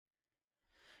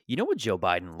You know what Joe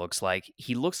Biden looks like?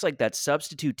 He looks like that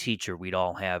substitute teacher we'd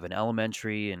all have in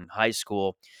elementary and high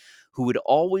school who would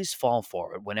always fall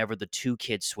for it whenever the two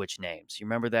kids switch names. You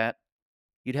remember that?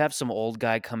 You'd have some old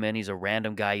guy come in. He's a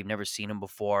random guy. You've never seen him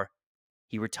before.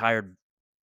 He retired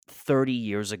 30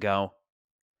 years ago.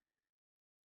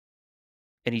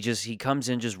 And he comes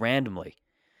in just randomly.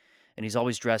 And he's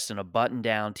always dressed in a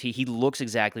button-down tee. He looks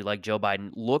exactly like Joe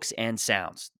Biden, looks and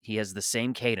sounds. He has the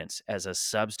same cadence as a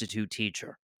substitute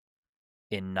teacher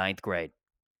in ninth grade.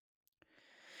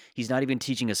 He's not even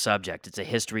teaching a subject. It's a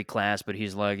history class, but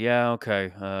he's like, yeah,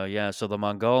 okay. Yeah, so the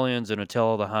Mongolians and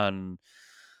Attila the Hun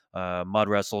mud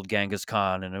wrestled Genghis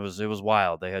Khan, and it was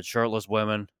wild. They had shirtless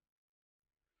women,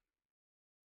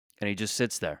 and he just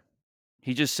sits there.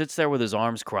 He just sits there with his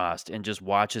arms crossed and just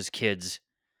watches kids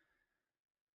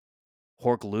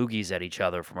hork loogies at each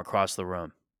other from across the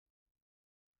room.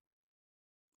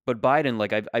 But Biden,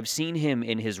 like I've seen him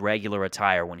in his regular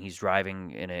attire when he's driving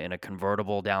in a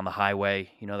convertible down the highway.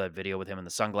 You know that video with him and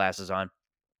the sunglasses on,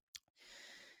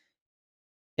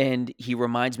 and he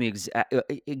reminds me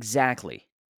exactly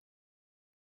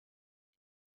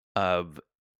of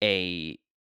a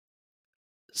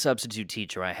substitute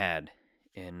teacher I had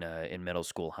in middle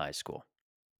school, high school.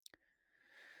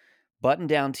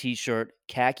 Button-down t-shirt,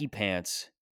 khaki pants,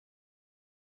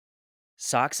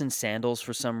 socks and sandals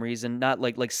for some reason. Not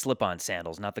like slip-on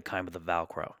sandals, not the kind with the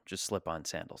Velcro, just slip-on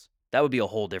sandals. That would be a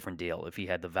whole different deal if he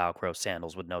had the Velcro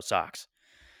sandals with no socks.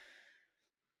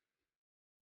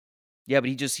 Yeah, but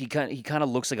he kind of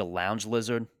looks like a lounge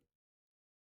lizard.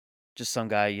 Just some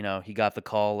guy, he got the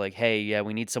call like, "Hey, yeah,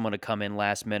 we need someone to come in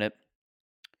last minute.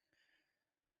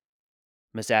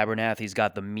 Miss Abernathy's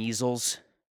got the measles.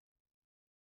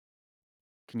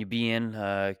 Can you be in?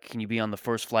 Can you be on the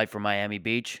first flight from Miami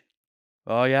Beach?"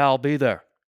 "Oh yeah, I'll be there."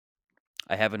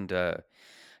 I haven't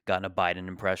gotten a Biden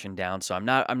impression down, so I'm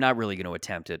not really going to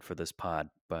attempt it for this pod.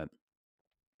 But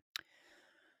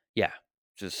yeah,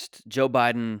 just Joe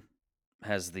Biden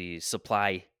has the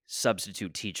supply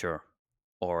substitute teacher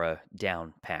aura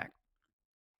down packed.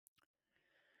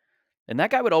 And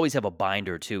that guy would always have a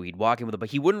binder too. He'd walk in with a,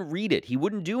 but he wouldn't read it. He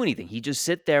wouldn't do anything. He'd just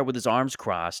sit there with his arms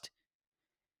crossed.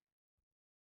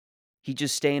 He'd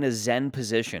just stay in a Zen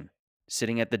position,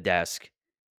 sitting at the desk,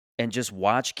 and just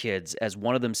watch kids as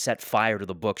one of them set fire to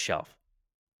the bookshelf.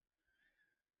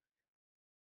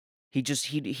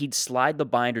 He'd slide the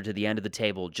binder to the end of the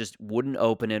table, just wouldn't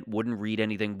open it, wouldn't read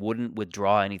anything, wouldn't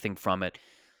withdraw anything from it.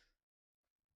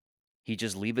 He'd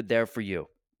just leave it there for you.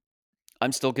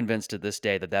 I'm still convinced to this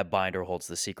day that binder holds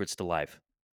the secrets to life.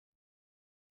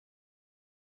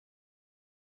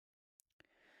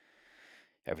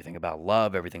 Everything about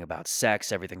love, everything about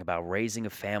sex, everything about raising a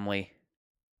family,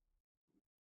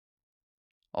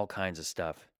 all kinds of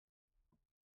stuff.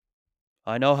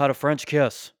 I know how to French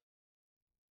kiss.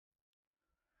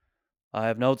 I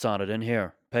have notes on it in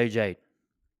here, page 8.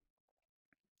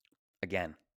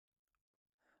 Again,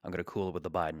 I'm going to cool it with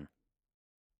the Biden,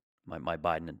 my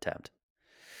Biden attempt.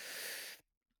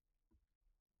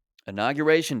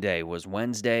 Inauguration Day was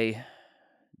Wednesday,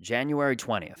 January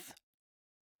 20th,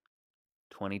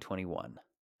 2021.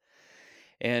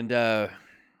 And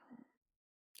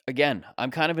again,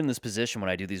 I'm kind of in this position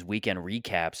when I do these weekend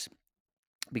recaps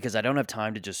because I don't have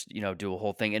time to just, do a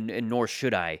whole thing, and nor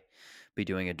should I be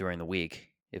doing it during the week.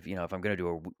 If I'm going to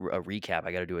do a recap,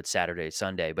 I got to do it Saturday,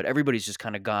 Sunday. But everybody's just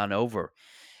kind of gone over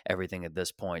everything at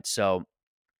this point. So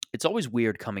it's always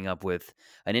weird coming up with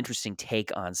an interesting take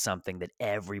on something that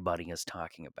everybody is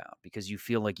talking about because you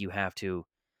feel like you have to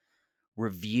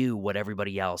review what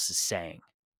everybody else is saying.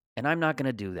 And I'm not going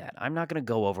to do that. I'm not going to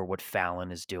go over what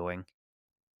Fallon is doing.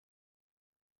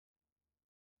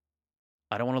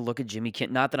 I don't want to look at Jimmy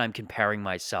Kimmel. Not that I'm comparing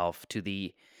myself to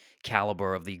the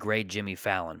caliber of the great Jimmy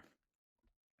Fallon.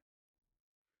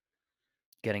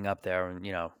 Getting up there and,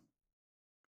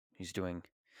 he's doing.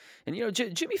 And,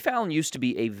 Jimmy Fallon used to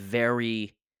be a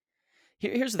very.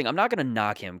 Here's the thing. I'm not going to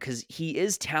knock him because he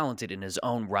is talented in his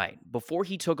own right. Before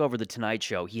he took over The Tonight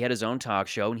Show, he had his own talk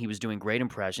show and he was doing great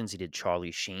impressions. He did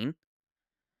Charlie Sheen.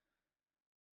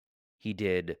 He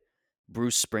did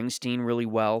Bruce Springsteen really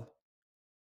well.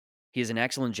 He is an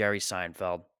excellent Jerry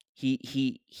Seinfeld.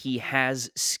 He has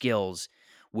skills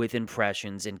with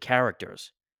impressions and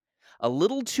characters. A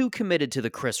little too committed to the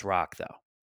Chris Rock, though.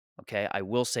 Okay, I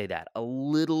will say that.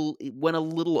 It went a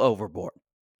little overboard.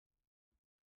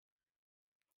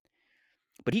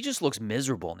 But he just looks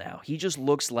miserable now. He just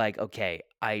looks like, okay,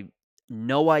 I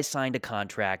know I signed a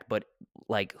contract, but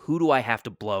like, who do I have to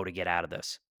blow to get out of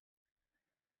this?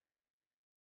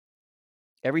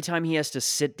 Every time he has to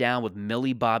sit down with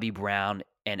Millie Bobby Brown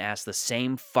and ask the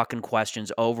same fucking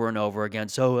questions over and over again.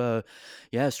 So,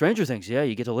 yeah, Stranger Things. Yeah,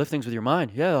 you get to lift things with your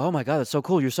mind. Yeah, oh my God, that's so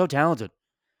cool. You're so talented.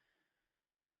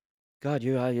 God,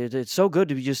 it's so good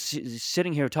to be just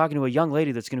sitting here talking to a young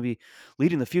lady that's going to be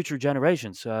leading the future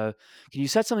generations. Can you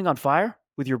set something on fire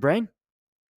with your brain?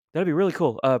 That'd be really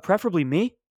cool. Preferably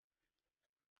me.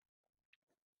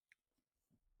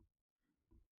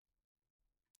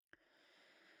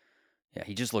 Yeah,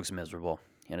 he just looks miserable,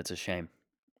 and it's a shame.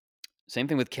 Same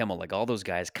thing with Kimmel. Like all those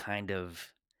guys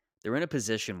they're in a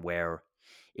position where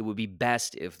it would be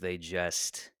best if they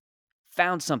just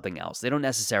found something else. They don't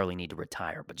necessarily need to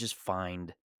retire, but just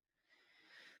find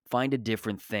a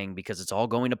different thing because it's all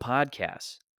going to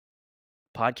podcasts.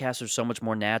 Podcasts are so much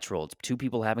more natural. It's two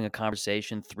people having a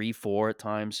conversation, three, four at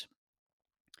times,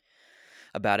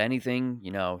 about anything.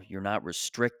 You're not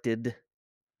restricted.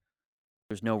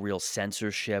 There's no real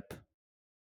censorship.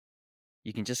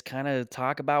 You can just kind of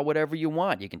talk about whatever you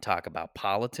want. You can talk about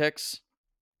politics.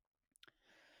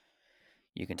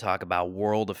 You can talk about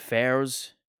world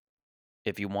affairs.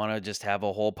 If you want to just have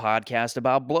a whole podcast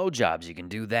about blowjobs, you can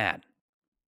do that.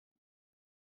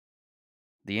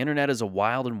 The internet is a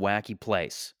wild and wacky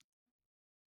place,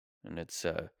 and it's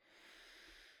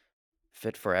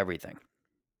fit for everything.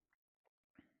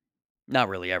 Not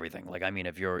really everything. Like, I mean,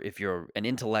 if you're an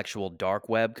intellectual dark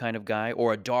web kind of guy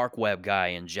or a dark web guy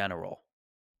in general,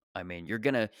 I mean, you're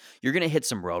gonna hit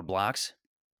some roadblocks.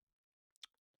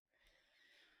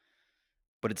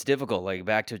 But it's difficult. Like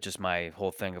back to just my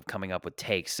whole thing of coming up with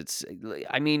takes.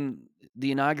 I mean,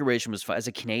 the inauguration was fun. As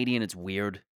a Canadian, it's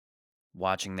weird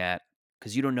watching that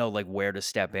because you don't know like where to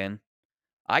step in.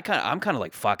 I'm kind of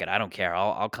like fuck it. I don't care.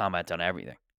 I'll comment on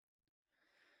everything.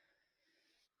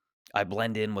 I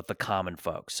blend in with the common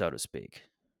folks, so to speak.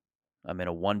 I'm in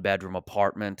a 1-bedroom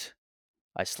apartment.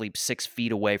 I sleep 6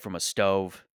 feet away from a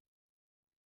stove.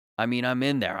 I mean, I'm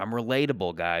in there. I'm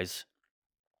relatable, guys.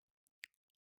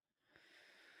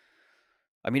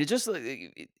 I mean, it just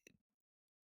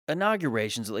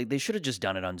inaugurations. Like they should have just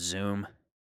done it on Zoom.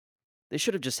 They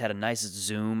should have just had a nice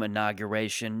Zoom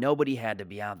inauguration. Nobody had to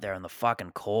be out there in the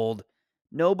fucking cold.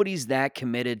 Nobody's that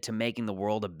committed to making the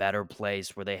world a better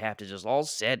place where they have to just all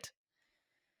sit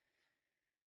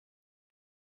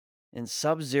in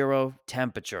sub-zero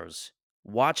temperatures,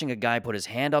 watching a guy put his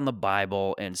hand on the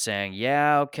Bible and saying,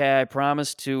 "Yeah, okay, I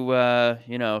promise to,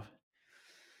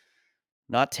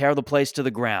 not tear the place to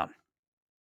the ground."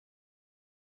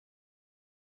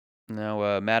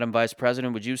 Now, Madam Vice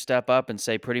President, would you step up and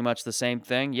say pretty much the same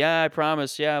thing? Yeah, I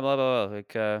promise. Yeah, blah, blah, blah.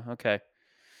 Like, okay.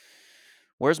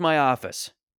 Where's my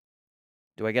office?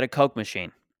 Do I get a Coke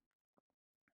machine?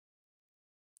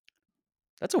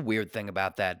 That's a weird thing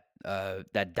about that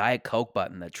Diet Coke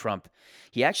button that Trump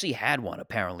he actually had one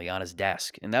apparently on his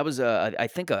desk, and that was I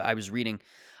think I was reading.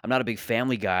 I'm not a big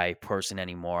Family Guy person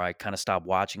anymore. I kind of stopped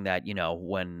watching that,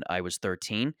 when I was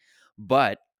 13,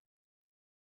 but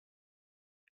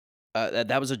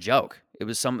that was a joke. It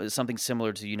was something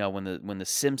similar to when the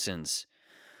Simpsons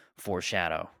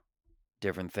foreshadow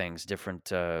different things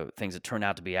that turn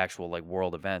out to be actual like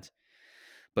world events.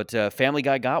 But Family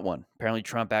Guy got one. Apparently,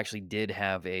 Trump actually did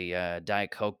have a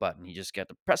Diet Coke button. He just got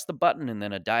to press the button, and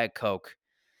then a Diet Coke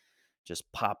just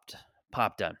popped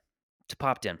in.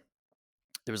 Popped in.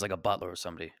 There was like a butler or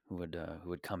somebody who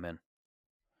would come in.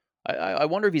 I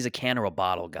wonder if he's a can or a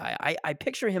bottle guy. I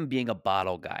picture him being a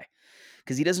bottle guy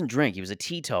because he doesn't drink. He was a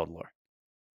teetotaler.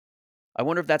 I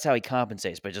wonder if that's how he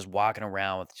compensates by just walking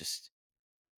around with just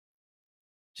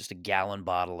a gallon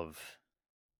bottle of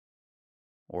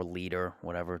or liter,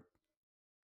 whatever,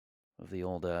 of the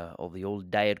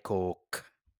old Diet Coke.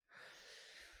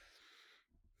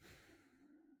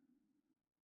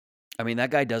 I mean, that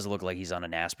guy does look like he's on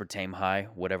an aspartame high,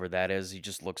 whatever that is. He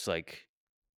just looks like,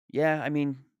 yeah, I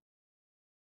mean,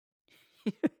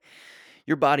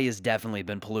 your body has definitely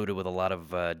been polluted with a lot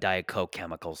of Diet Coke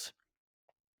chemicals.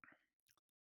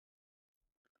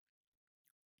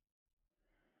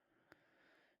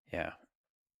 Yeah.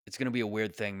 It's going to be a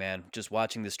weird thing, man. Just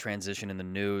watching this transition in the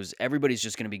news, everybody's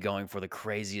just going to be going for the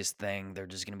craziest thing. They're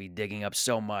just going to be digging up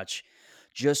so much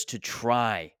just to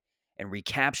try and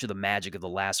recapture the magic of the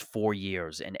last 4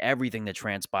 years and everything that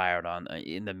transpired on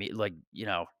in the like,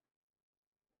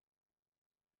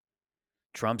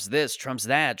 Trump's this, Trump's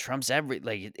that, Trump's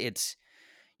like it's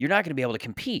you're not going to be able to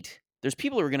compete. There's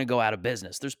people who are going to go out of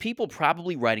business. There's people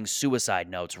probably writing suicide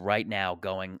notes right now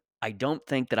going, I don't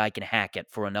think that I can hack it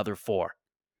for another 4.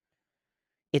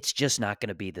 It's just not going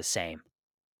to be the same.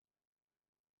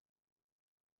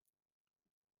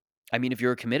 I mean, if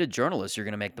you're a committed journalist, you're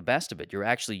going to make the best of it. You're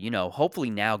actually, hopefully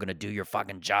now going to do your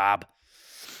fucking job.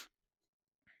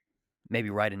 maybe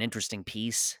write an interesting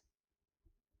piece,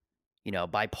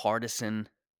 bipartisan.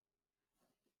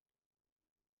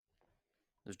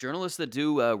 There's journalists that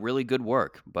do really good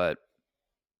work, but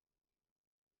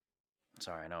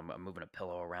sorry, I know I'm moving a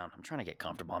pillow around. I'm trying to get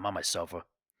comfortable. I'm on my sofa.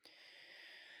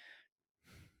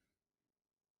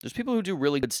 There's people who do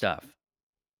really good stuff.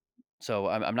 So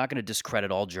I'm not going to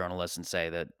discredit all journalists and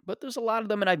say that, but there's a lot of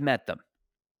them, and I've met them.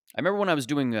 I remember when I was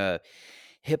doing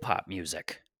hip hop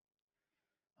music,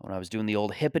 when I was doing the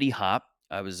old hippity hop.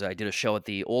 I did a show at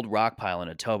the old Rock Pile in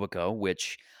Etobicoke,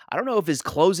 which I don't know if it's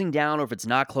closing down or if it's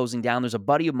not closing down. There's a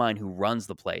buddy of mine who runs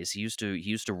the place. He used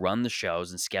to run the shows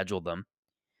and schedule them.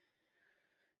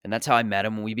 And that's how I met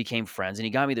him when we became friends. And he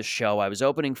got me the show. I was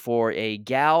opening for a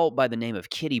gal by the name of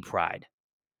Kitty Pride.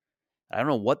 I don't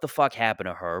know what the fuck happened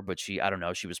to her, but I don't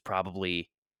know, she was probably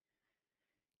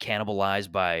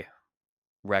cannibalized by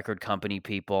record company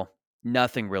people.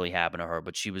 Nothing really happened to her,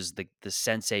 but she was the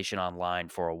sensation online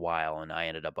for a while, and I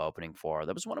ended up opening for her.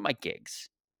 That was one of my gigs.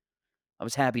 I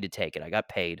was happy to take it. I got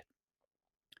paid.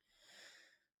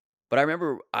 But I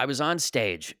remember I was on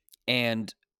stage,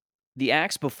 and the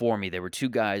acts before me, there were two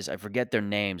guys, I forget their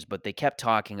names, but they kept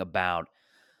talking about,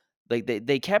 like,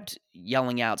 they kept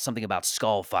yelling out something about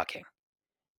skull fucking.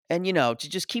 And, to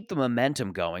just keep the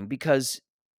momentum going, because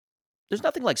there's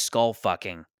nothing like skull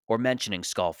fucking or mentioning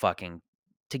skull fucking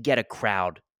to get a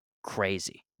crowd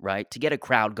crazy, right? To get a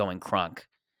crowd going crunk.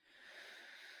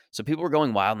 So people were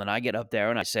going wild, and then I get up there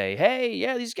and I say, "Hey,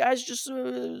 yeah, these guys just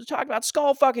talk about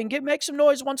skull fucking. Make some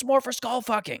noise once more for skull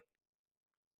fucking."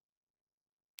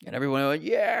 And everyone went,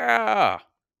 "Yeah."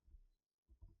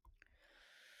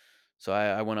 So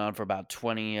I went on for about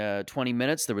 20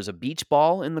 minutes. There was a beach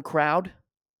ball in the crowd.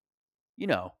 You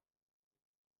know,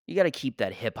 you got to keep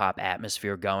that hip hop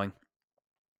atmosphere going.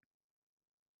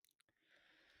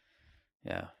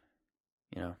 Yeah,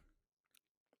 you know.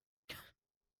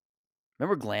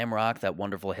 Remember glam rock, that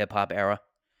wonderful hip hop era?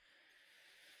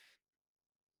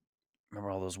 Remember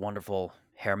all those wonderful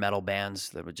hair metal bands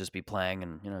that would just be playing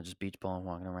and, just beach ball and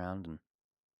walking around, and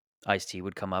Ice-T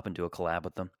would come up and do a collab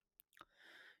with them?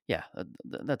 Yeah,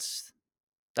 that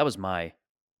was my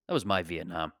that was my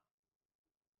Vietnam.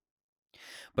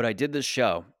 But I did this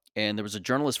show, and there was a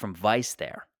journalist from Vice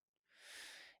there.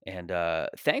 And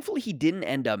thankfully, he didn't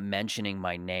end up mentioning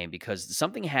my name, because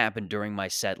something happened during my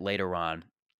set later on,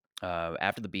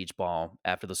 after the beach ball,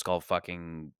 after the skull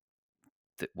fucking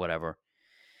whatever.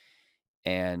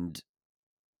 And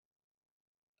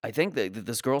I think that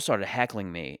this girl started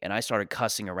heckling me, and I started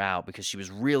cussing her out because she was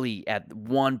really, at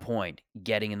one point,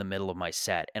 getting in the middle of my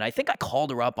set. And I think I called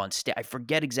her up on stage. I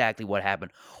forget exactly what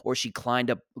happened, or she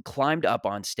climbed up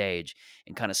on stage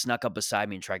and kind of snuck up beside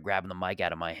me and tried grabbing the mic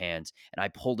out of my hands, and I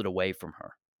pulled it away from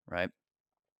her, right?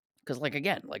 Because, like,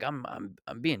 again, like, I'm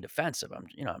being defensive.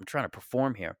 I'm trying to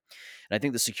perform here, and I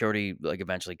think the security, like,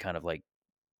 eventually kind of, like,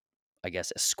 I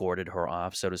guess, escorted her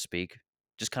off, so to speak.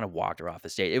 Just kind of walked her off the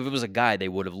stage. If it was a guy, they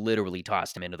would have literally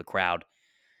tossed him into the crowd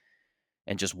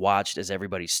and just watched as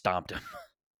everybody stomped him.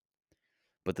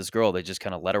 But this girl, they just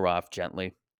kind of let her off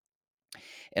gently.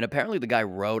 And apparently the guy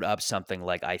wrote up something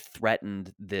like, I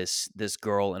threatened this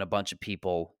girl and a bunch of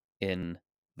people in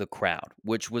the crowd,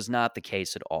 which was not the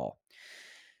case at all.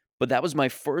 But that was my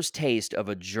first taste of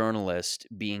a journalist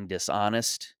being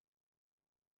dishonest.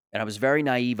 And I was very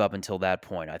naive up until that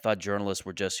point. I thought journalists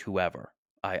were just whoever.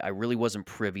 I really wasn't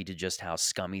privy to just how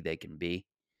scummy they can be.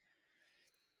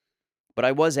 But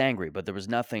I was angry, but there was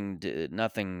nothing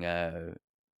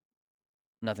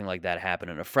like that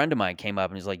happened. And a friend of mine came up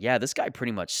and he's like, "Yeah, this guy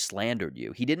pretty much slandered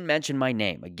you." He didn't mention my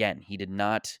name. Again, he did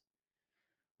not,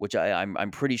 which I'm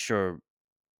pretty sure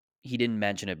he didn't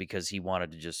mention it because he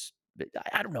wanted to just,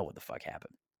 I don't know what the fuck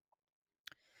happened.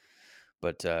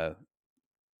 But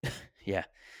yeah,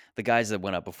 the guys that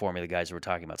went up before me, the guys who were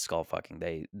talking about skull fucking,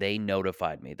 they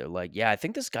notified me. They're like, "Yeah, I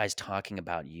think this guy's talking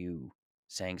about you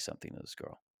saying something to this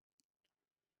girl."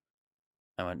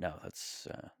 I went, "No,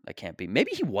 that can't be."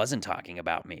 Maybe he wasn't talking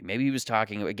about me. Maybe he was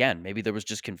talking again. Maybe there was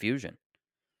just confusion.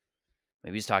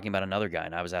 Maybe he's talking about another guy,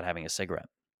 and I was out having a cigarette.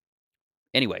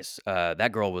 Anyways,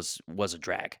 that girl was a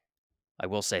drag. I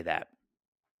will say that.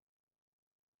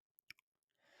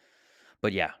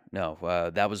 But yeah,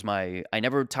 no, that was my. I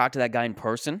never talked to that guy in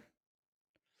person.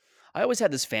 I always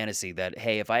had this fantasy that,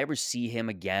 hey, if I ever see him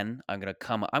again, I'm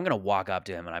gonna walk up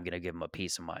to him and I'm gonna give him a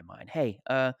piece of my mind. Hey,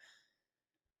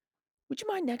 would you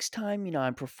mind next time,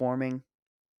 I'm performing,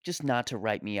 just not to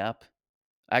write me up?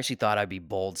 I actually thought I'd be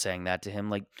bold saying that to him.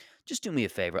 Like, just do me a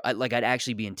favor. I'd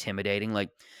actually be intimidating. Like,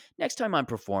 next time I'm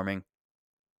performing,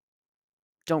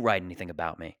 don't write anything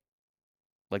about me.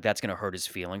 Like, that's gonna hurt his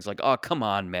feelings. Like, oh, come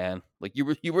on, man. Like,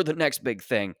 you were the next big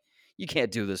thing. You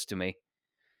can't do this to me.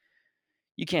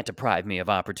 You can't deprive me of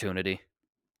opportunity.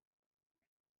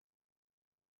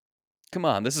 Come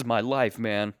on, this is my life,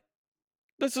 man.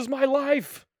 This is my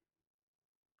life.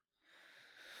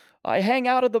 I hang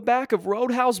out at the back of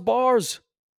roadhouse bars,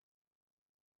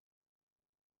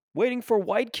 waiting for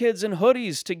white kids in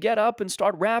hoodies to get up and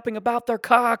start rapping about their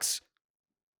cocks.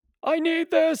 I need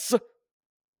this.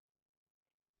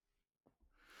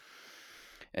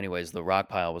 Anyways, the rock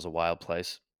pile was a wild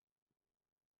place.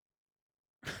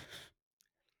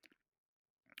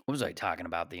 What was I talking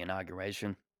about? The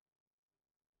inauguration?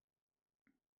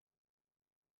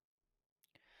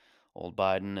 Old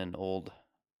Biden and old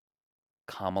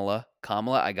Kamala.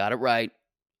 Kamala, I got it right.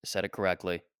 I said it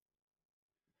correctly.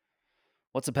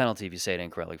 What's the penalty if you say it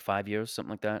incorrectly? 5 years,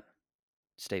 something like that?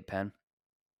 State pen?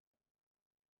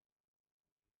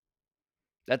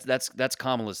 That's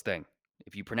Kamala's thing.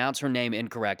 If you pronounce her name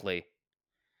incorrectly,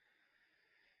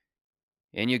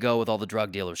 in you go with all the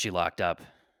drug dealers she locked up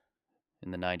in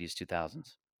the 90s,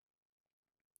 2000s.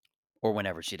 Or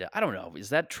whenever she did. I don't know. Is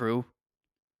that true?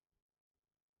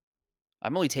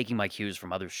 I'm only taking my cues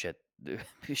from other shit.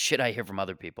 Shit I hear from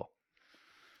other people.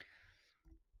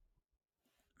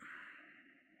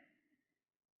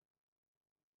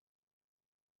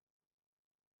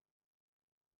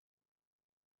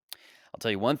 I'll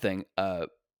tell you one thing.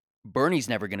 Bernie's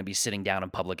never going to be sitting down in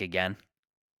public again.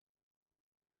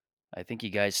 I think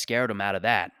you guys scared him out of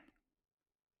that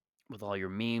with all your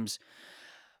memes.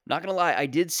 Not gonna lie, I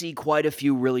did see quite a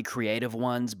few really creative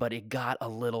ones, but it got a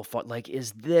little fun. Like,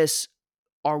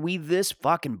 are we this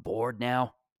fucking bored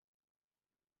now?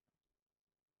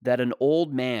 That an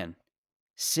old man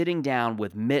sitting down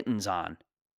with mittens on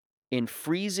in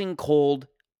freezing cold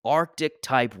Arctic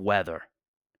type weather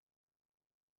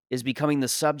is becoming the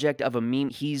subject of a meme.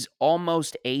 He's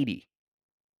almost 80.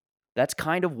 That's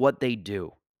kind of what they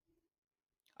do.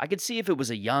 I could see if it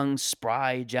was a young,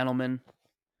 spry gentleman.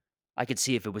 I could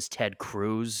see if it was Ted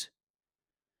Cruz.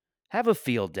 Have a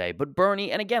field day. But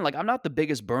Bernie, and again, like, I'm not the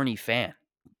biggest Bernie fan.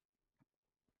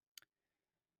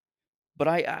 But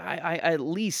I at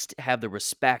least have the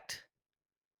respect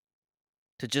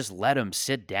to just let him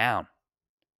sit down.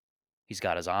 He's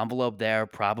got his envelope there,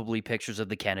 probably pictures of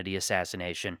the Kennedy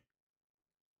assassination,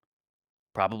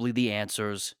 probably the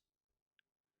answers.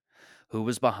 Who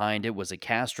was behind it? Was it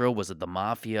Castro? Was it the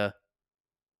mafia?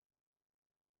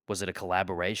 Was it a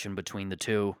collaboration between the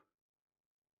two?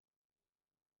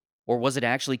 Or was it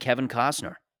actually Kevin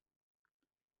Costner?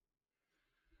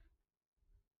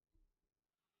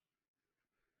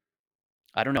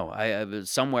 I don't know.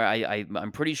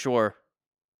 I'm pretty sure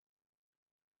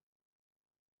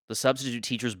the substitute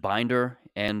teacher's binder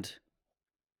and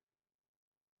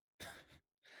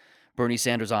Bernie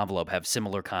Sanders' envelope have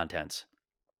similar contents.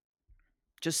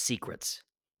 Just secrets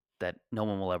that no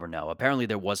one will ever know. Apparently,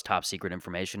 there was top secret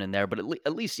information in there, but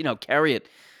at least, carry it.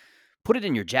 Put it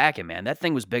in your jacket, man. That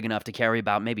thing was big enough to carry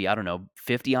about maybe, I don't know,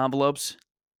 50 envelopes.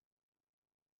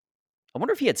 I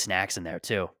wonder if he had snacks in there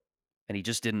too, and he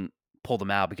just didn't pull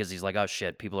them out because he's like, oh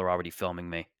shit, people are already filming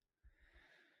me.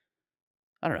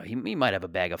 I don't know. He might have a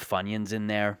bag of Funyuns in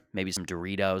there, maybe some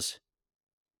Doritos.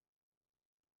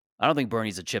 I don't think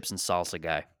Bernie's a chips and salsa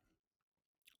guy.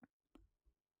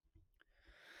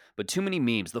 But too many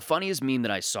memes. The funniest meme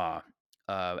that I saw,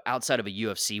 outside of a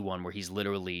UFC one where he's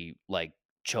literally like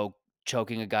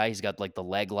choking a guy, he's got like the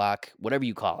leg lock, whatever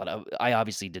you call it. I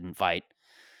obviously didn't fight.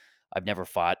 I've never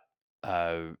fought.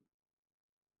 Uh,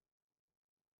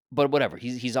 but whatever.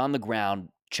 He's on the ground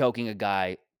choking a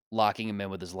guy, locking him in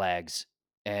with his legs,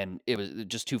 and it was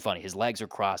just too funny. His legs are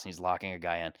crossed and he's locking a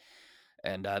guy in,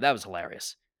 and that was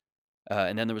hilarious.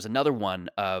 And then there was another one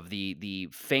of the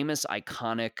famous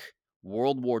iconic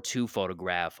World War II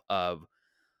photograph of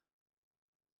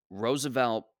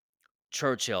Roosevelt,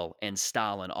 Churchill, and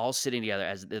Stalin all sitting together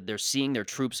as they're seeing their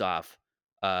troops off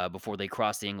before they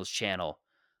cross the English Channel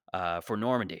for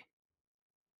Normandy,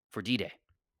 for D-Day.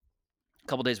 A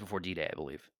couple days before D-Day, I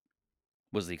believe,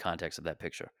 was the context of that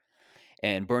picture.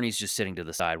 And Bernie's just sitting to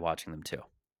the side watching them too.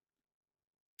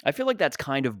 I feel like that's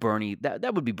kind of Bernie.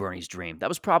 That would be Bernie's dream.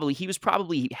 He was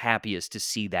probably happiest to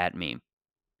see that meme.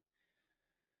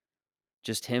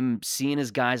 Just him seeing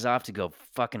his guys off to go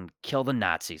fucking kill the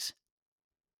Nazis.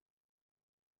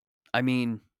 I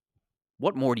mean,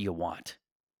 what more do you want?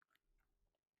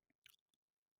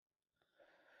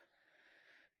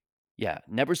 Yeah,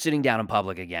 never sitting down in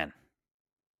public again.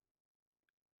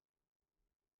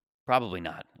 Probably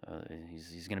not.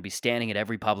 He's going to be standing at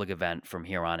every public event from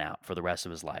here on out for the rest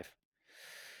of his life.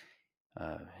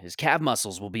 His calf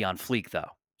muscles will be on fleek, though,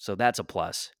 so that's a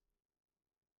plus.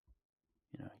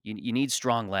 You need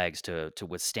strong legs to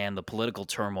withstand the political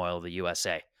turmoil of the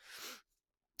USA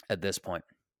at this point.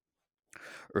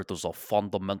 It is a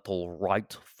fundamental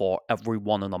right for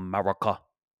everyone in America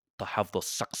to have the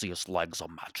sexiest legs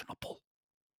imaginable.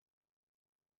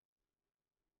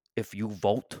 If you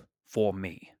vote for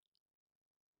me,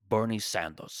 Bernie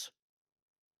Sanders,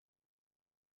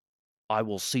 I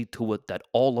will see to it that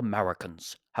all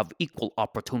Americans have equal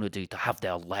opportunity to have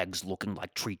their legs looking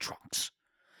like tree trunks.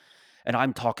 And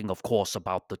I'm talking, of course,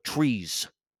 about the trees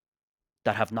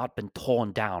that have not been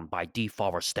torn down by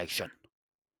deforestation.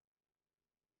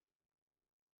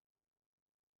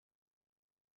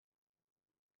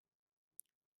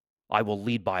 I will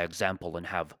lead by example and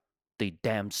have the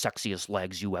damn sexiest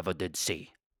legs you ever did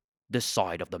see, this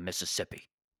side of the Mississippi.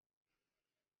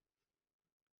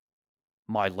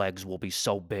 My legs will be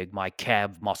so big, my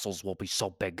calf muscles will be so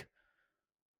big,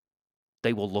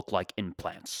 they will look like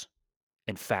implants.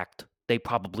 In fact, they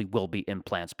probably will be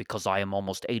implants because I am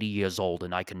almost 80 years old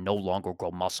and I can no longer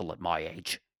grow muscle at my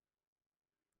age.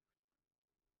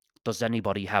 Does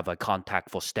anybody have a contact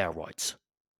for steroids?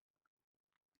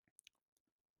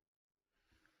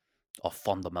 A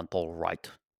fundamental right.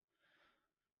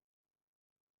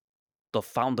 The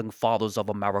founding fathers of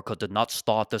America did not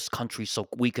start this country so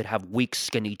we could have weak,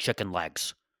 skinny chicken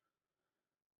legs.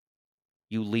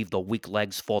 You leave the weak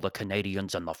legs for the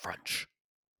Canadians and the French.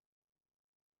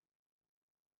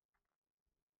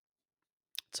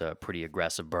 It's a pretty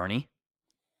aggressive Bernie.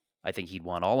 I think he'd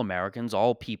want all Americans,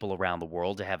 all people around the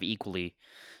world to have equally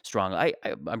strong.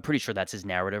 I'm pretty sure that's his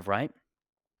narrative, right?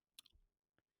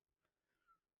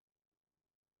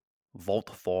 Vote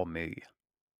for me.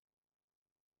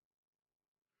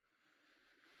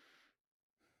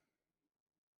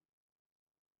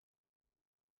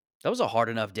 That was a hard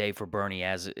enough day for Bernie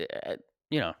as,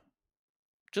 you know,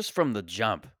 just from the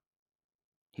jump.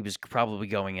 He was probably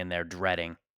going in there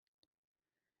dreading.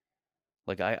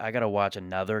 Like, I got to watch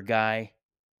another guy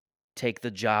take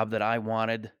the job that I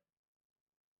wanted.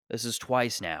 This is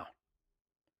twice now.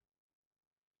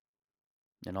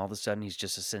 And all of a sudden, he's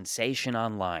just a sensation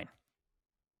online.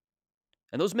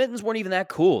 And those mittens weren't even that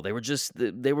cool. They were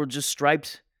just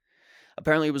striped.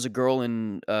 Apparently, it was a girl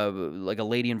in, like a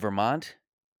lady in Vermont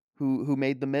who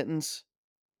made the mittens.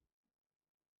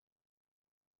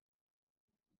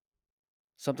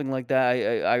 Something like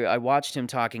that. I watched him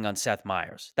talking on Seth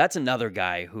Meyers. That's another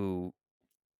guy who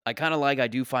I kind of like. I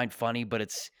do find funny,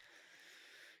 but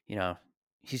you know,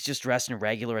 he's just dressed in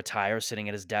regular attire, sitting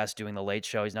at his desk doing the late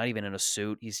show. He's not even in a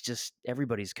suit. He's just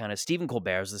everybody's kind of Stephen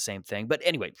Colbert's the same thing. But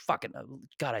anyway, fucking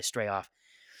God, I stray off.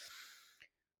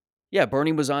 Yeah,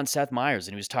 Bernie was on Seth Meyers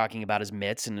and he was talking about his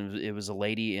mitts, and it was a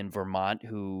lady in Vermont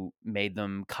who made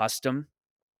them custom,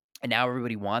 and now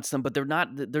everybody wants them, but they're not.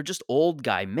 They're just old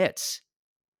guy mitts.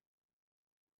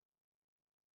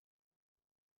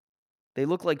 They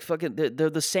look like fucking. They're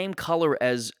the same color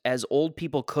as old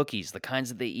people cookies, the kinds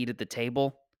that they eat at the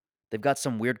table. They've got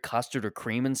some weird custard or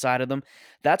cream inside of them.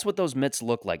 That's what those mitts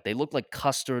look like. They look like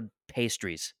custard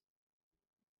pastries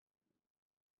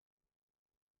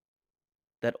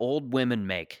that old women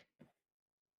make.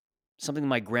 Something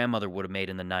my grandmother would have made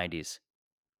in the 90s.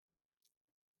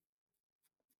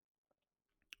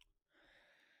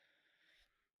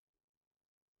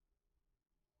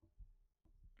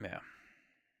 Yeah.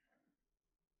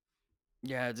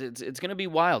 Yeah, it's going to be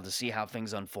wild to see how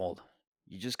things unfold.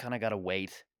 You just kind of got to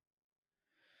wait.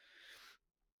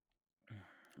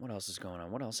 What else is going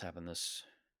on? What else happened this?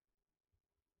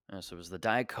 So it was the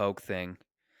Diet Coke thing.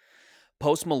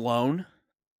 Post Malone,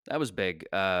 that was big.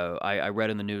 I read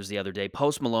in the news the other day.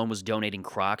 Post Malone was donating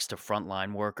Crocs to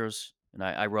frontline workers, and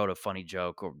I wrote a funny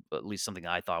joke, or at least something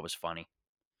I thought was funny,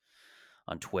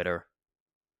 on Twitter.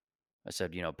 I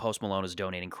said, Post Malone is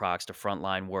donating Crocs to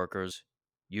frontline workers.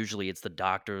 Usually, it's the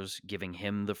doctors giving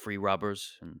him the free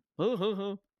rubbers. And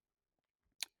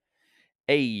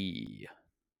hey,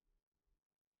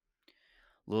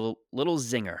 little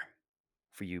zinger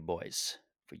for you boys,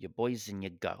 and your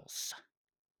girls,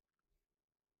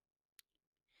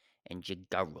 and your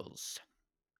girls.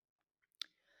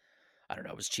 I don't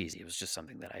know. It was cheesy. It was just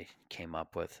something that I came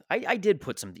up with. I did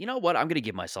put some, you know what? I'm going to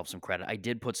give myself some credit. I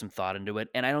did put some thought into it,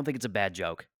 and I don't think it's a bad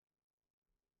joke.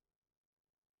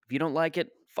 If you don't like it,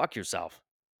 fuck yourself.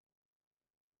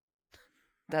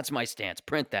 That's my stance.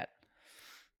 Print that.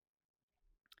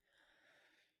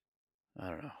 I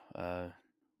don't know.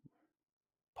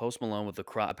 Post Malone with the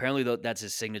Croc. Apparently, that's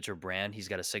his signature brand. He's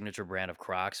got a signature brand of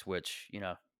Crocs, which, you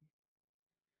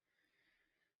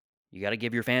got to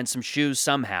give your fans some shoes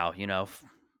somehow.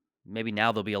 Maybe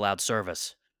now they'll be allowed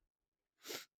service.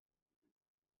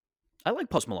 I like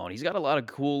Post Malone. He's got a lot of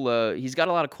cool. He's got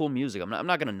a lot of cool music. I'm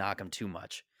not gonna knock him too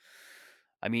much.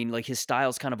 I mean, like his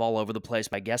style's kind of all over the place,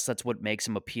 but I guess that's what makes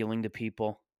him appealing to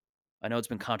people. I know it's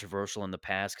been controversial in the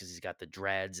past because he's got the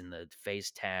dreads and the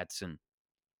face tats, and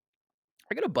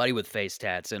I got a buddy with face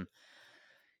tats, and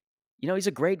he's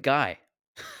a great guy.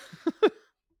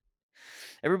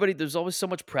 There's always so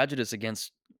much prejudice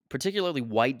against, particularly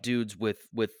white dudes with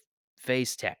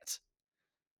face tats.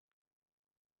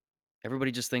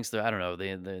 Everybody just thinks they're, I don't know,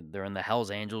 they're in the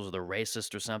Hell's Angels or they're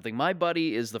racist or something. My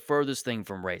buddy is the furthest thing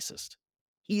from racist.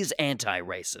 He is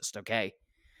anti-racist, okay?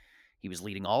 He was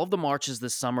leading all of the marches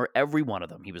this summer, every one of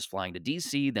them. He was flying to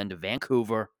DC, then to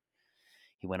Vancouver.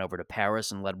 He went over to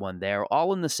Paris and led one there,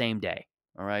 all in the same day.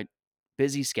 All right?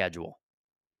 Busy schedule.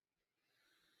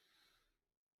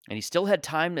 And he still had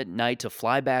time at night to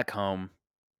fly back home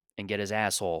and get his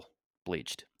asshole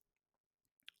bleached.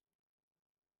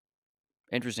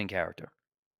 Interesting character.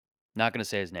 Not going to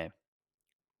say his name,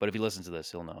 but if he listens to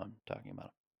this, he'll know I'm talking about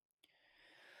him.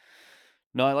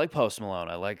 No, I like Post Malone.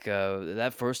 I like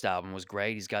that first album was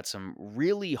great. He's got some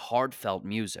really heartfelt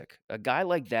music. A guy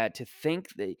like that, to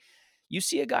think that you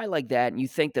see a guy like that and you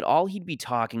think that all he'd be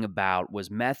talking about was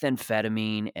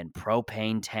methamphetamine and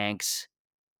propane tanks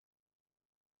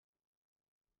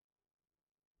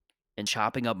and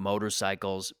chopping up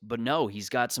motorcycles. But no, he's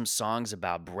got some songs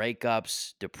about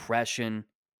breakups, depression,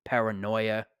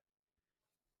 paranoia.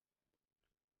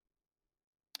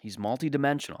 He's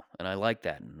multidimensional, and I like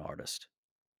that in an artist.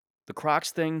 The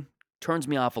Crocs thing turns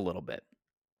me off a little bit.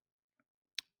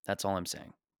 That's all I'm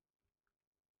saying.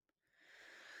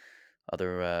 What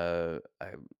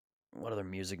other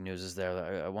music news is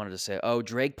there? I wanted to say, oh,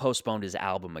 Drake postponed his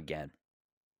album again.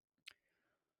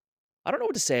 I don't know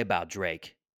what to say about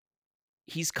Drake.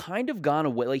 He's kind of gone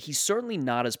away. Like, he's certainly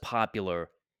not as popular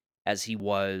as he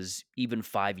was even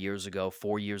 5 years ago,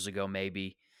 4 years ago,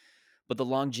 maybe. But the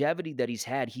longevity that he's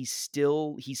had, he's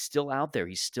still out there.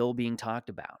 He's still being talked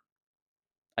about.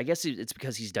 I guess it's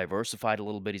because he's diversified a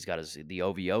little bit. He's got the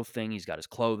OVO thing. He's got his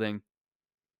clothing.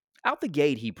 Out the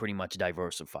gate, he pretty much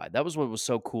diversified. That was what was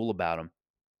so cool about him.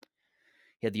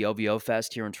 He had the OVO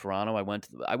Fest here in Toronto. I went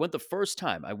the first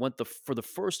time. For the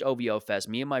first OVO Fest.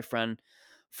 Me and my friend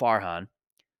Farhan.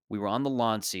 We were on the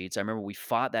lawn seats. I remember we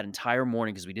fought that entire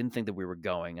morning because we didn't think that we were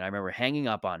going. And I remember hanging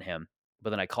up on him. But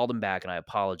then I called him back and I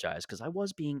apologized because I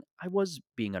was being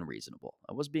unreasonable.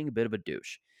 I was being a bit of a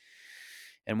douche.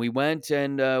 And we went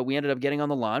and we ended up getting on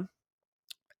the lawn.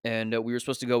 And we were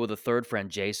supposed to go with a third friend,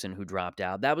 Jason, who dropped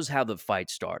out. That was how the fight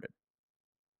started.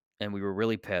 And we were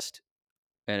really pissed.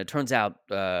 And it turns out,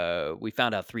 we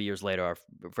found out 3 years later, our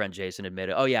friend Jason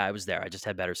admitted, oh, yeah, I was there. I just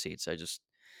had better seats. I just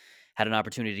had an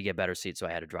opportunity to get better seats, so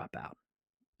I had to drop out.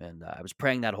 And I was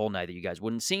praying that whole night that you guys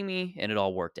wouldn't see me, and it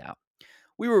all worked out.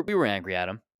 We were angry at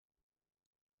him.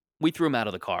 We threw him out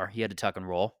of the car. He had to tuck and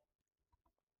roll.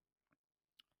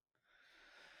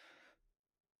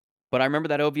 But I remember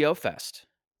that OVO Fest,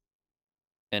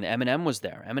 and Eminem was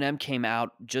there. Eminem came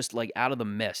out just like out of the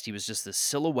mist. He was just the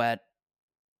silhouette,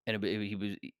 and he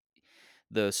was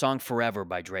the song "Forever"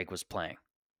 by Drake was playing,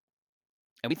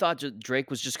 and we thought Drake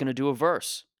was just going to do a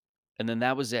verse, and then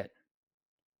that was it.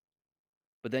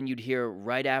 But then you'd hear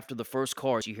right after the first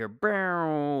chorus, you hear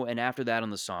 "Bow," and after that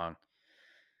on the song,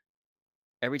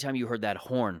 every time you heard that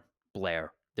horn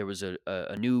blare, there was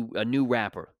a new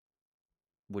rapper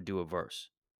would do a verse,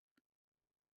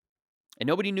 and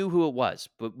nobody knew who it was.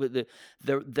 But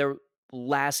their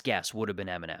last guess would have been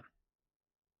Eminem.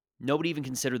 Nobody even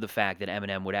considered the fact that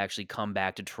Eminem would actually come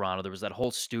back to Toronto. There was that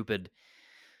whole stupid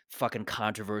fucking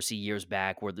controversy years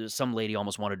back where some lady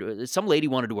wanted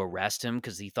to arrest him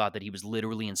because he thought that he was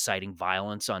literally inciting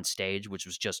violence on stage, which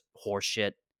was just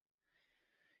horseshit.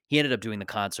 He ended up doing the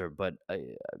concert, but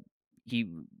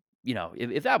he,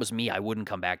 if that was me, I wouldn't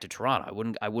come back to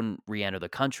Toronto. I wouldn't re-enter the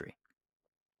country.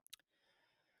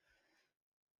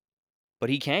 But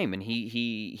he came, and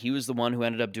he was the one who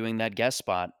ended up doing that guest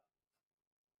spot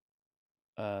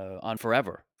on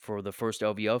Forever for the first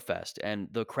OVO Fest, and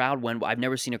the crowd went. I've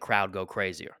never seen a crowd go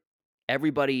crazier.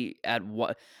 Everybody at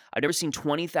what I've never seen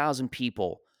 20,000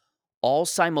 people all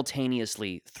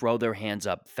simultaneously throw their hands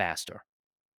up faster.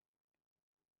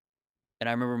 And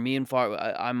I remember me and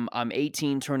I'm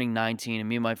 18 turning 19, and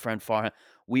me and my friend Far,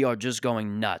 we are just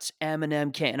going nuts.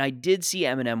 Eminem can't, and I did see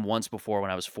Eminem once before when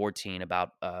I was 14,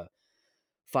 about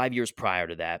 5 years prior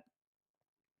to that,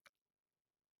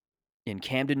 in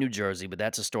Camden, New Jersey. But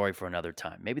that's a story for another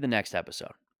time, maybe the next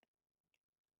episode.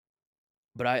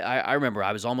 But I remember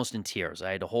I was almost in tears.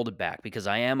 I had to hold it back because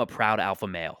I am a proud alpha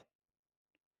male.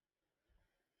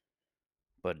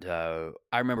 But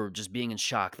I remember just being in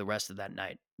shock the rest of that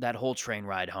night, that whole train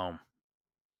ride home.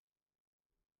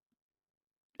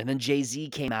 And then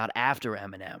Jay-Z came out after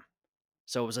Eminem.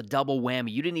 So it was a double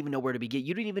whammy. You didn't even know where to begin.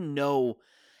 You didn't even know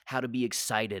how to be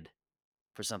excited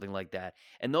for something like that.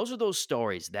 And those are those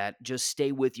stories that just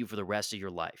stay with you for the rest of your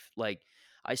life. Like,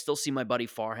 I still see my buddy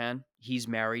Farhan. He's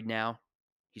married now.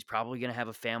 He's probably going to have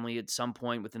a family at some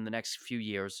point within the next few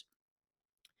years.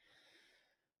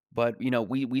 But,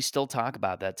 we still talk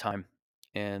about that time.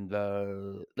 And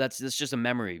that's just a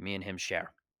memory me and him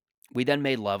share. We then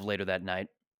made love later that night.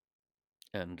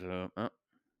 And I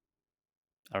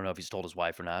don't know if he's told his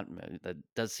wife or not. That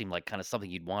does seem like kind of something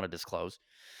you'd want to disclose.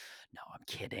 No, I'm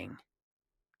kidding.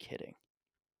 Kidding.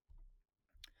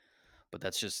 But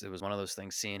it was one of those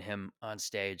things, seeing him on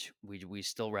stage. We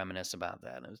still reminisce about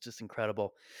that. It was just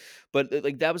incredible. But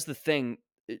like, that was the thing.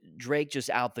 Drake, just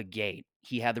out the gate,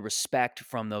 he had the respect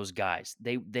from those guys.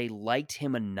 They liked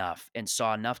him enough and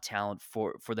saw enough talent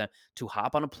for them to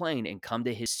hop on a plane and come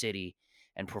to his city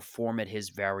and perform at his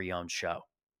very own show.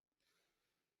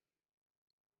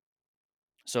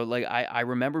 So, like, I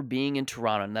remember being in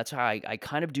Toronto, and that's how I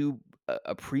kind of do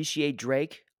appreciate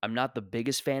Drake. I'm not the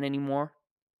biggest fan anymore,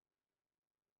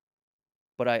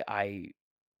 but I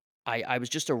was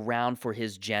just around for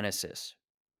his genesis,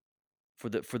 for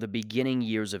the beginning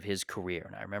years of his career.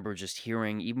 And I remember just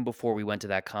hearing, even before we went to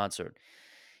that concert,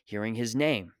 hearing his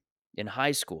name in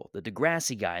high school. The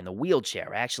Degrassi guy in the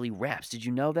wheelchair actually raps. Did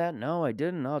you know that? No, I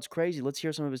didn't. No, it's crazy. Let's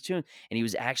hear some of his tunes. And he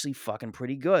was actually fucking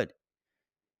pretty good.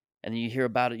 And then you hear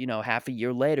about it, half a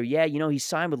year later. Yeah, he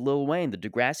signed with Lil Wayne. The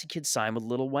Degrassi kid signed with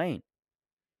Lil Wayne.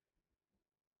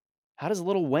 Does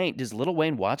Lil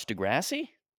Wayne watch Degrassi?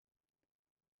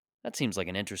 That seems like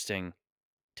an interesting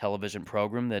television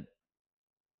program that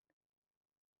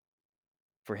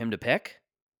for him to pick.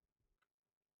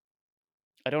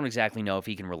 I don't exactly know if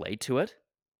he can relate to it.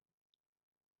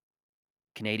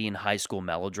 Canadian high school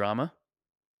melodrama.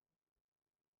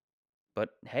 But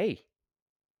hey,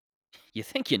 you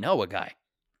think you know a guy.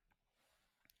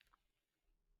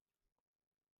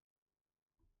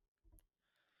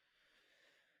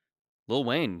 Lil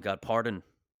Wayne got pardoned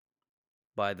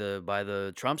by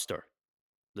the Trumpster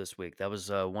this week. That was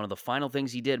one of the final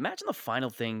things he did. Imagine the final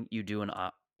thing you do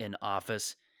in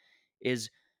office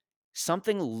is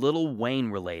something Lil Wayne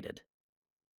related.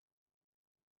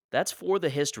 That's for the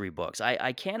history books.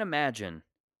 I can't imagine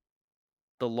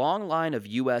the long line of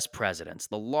U.S. presidents,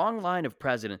 the long line of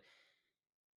president.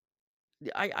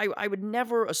 I would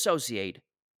never associate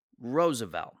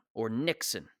Roosevelt or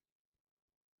Nixon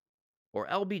or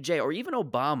LBJ or even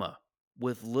Obama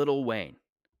with Lil Wayne.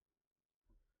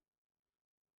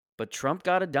 But Trump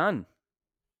got it done.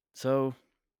 So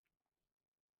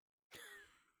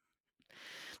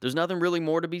there's nothing really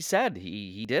more to be said.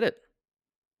 He did it.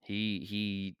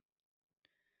 He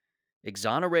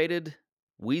exonerated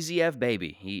Wheezy F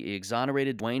Baby. He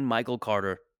exonerated Dwayne Michael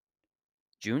Carter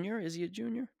Jr. Is he a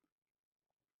junior?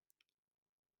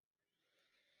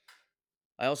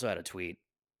 I also had a tweet,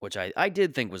 which I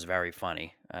did think was very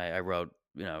funny. I wrote,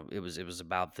 it was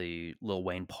about the Lil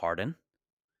Wayne pardon.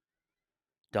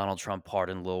 Donald Trump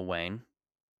pardoned Lil Wayne.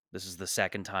 This is the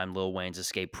second time Lil Wayne's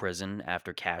escaped prison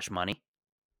after Cash Money.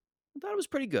 I thought it was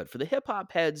pretty good. For the hip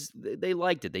hop heads, they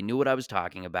liked it. They knew what I was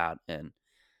talking about, and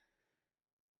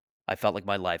I felt like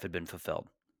my life had been fulfilled.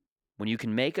 When you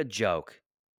can make a joke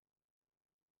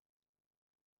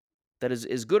that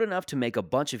is good enough to make a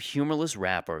bunch of humorless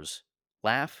rappers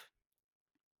laugh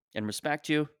and respect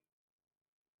you,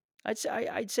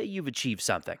 I'd say you've achieved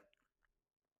something.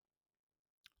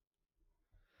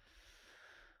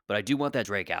 But I do want that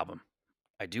Drake album.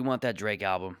 I do want that Drake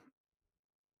album.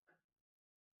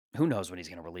 Who knows when he's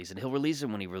going to release it? He'll release it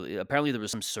when apparently there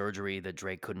was some surgery that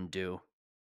Drake couldn't do,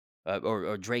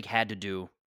 or Drake had to do,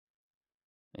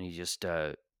 and he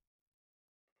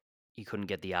couldn't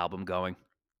get the album going.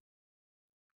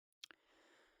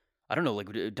 I don't know, like,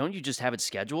 don't you just have it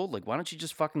scheduled? Like, why don't you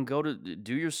just fucking go to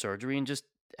do your surgery and just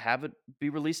have it be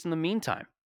released in the meantime?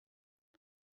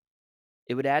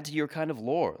 It would add to your kind of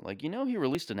lore. Like, he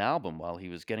released an album while he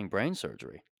was getting brain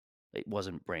surgery. It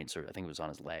wasn't brain surgery. I think it was on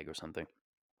his leg or something.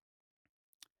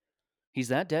 He's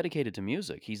that dedicated to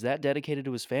music. He's that dedicated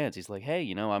to his fans. He's like,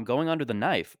 hey, I'm going under the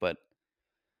knife, but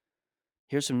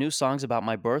here's some new songs about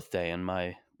my birthday and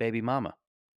my baby mama.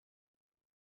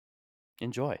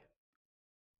 Enjoy.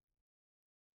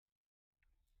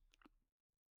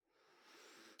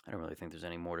 I don't really think there's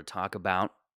any more to talk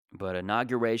about. But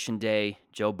Inauguration Day,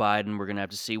 Joe Biden, we're going to have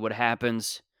to see what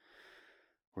happens.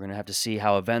 We're going to have to see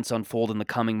how events unfold in the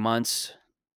coming months.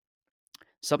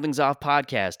 Something's Off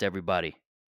podcast, everybody.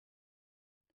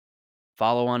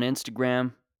 Follow on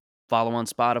Instagram. Follow on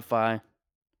Spotify.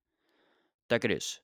 There it is.